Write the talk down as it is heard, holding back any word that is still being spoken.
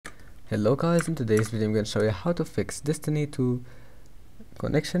Hello guys, in today's video I'm going to show you how to fix Destiny 2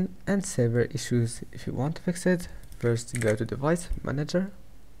 connection and server issues. If you want to fix it, first go to Device Manager,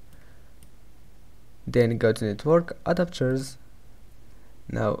 then go to Network Adapters.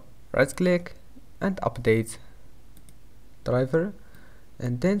 Now right click and update driver,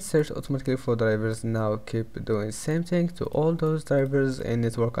 and then search automatically for drivers. Now keep doing the same thing to all those drivers in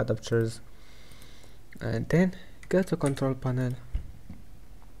network adapters, and then go to Control Panel,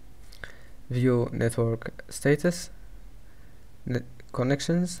 view network status,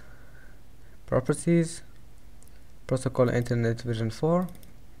 connections, properties, protocol internet version 4,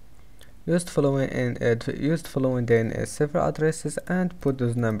 used following then server addresses, and put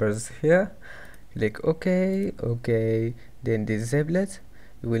those numbers here. Click OK, then disable it.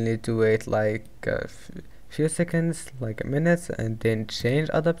 You will need to wait like a few seconds, like a minute, and then change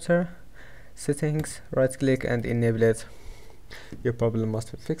adapter settings, right click and enable it. Your problem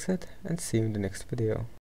must be fixed, and see you in the next video.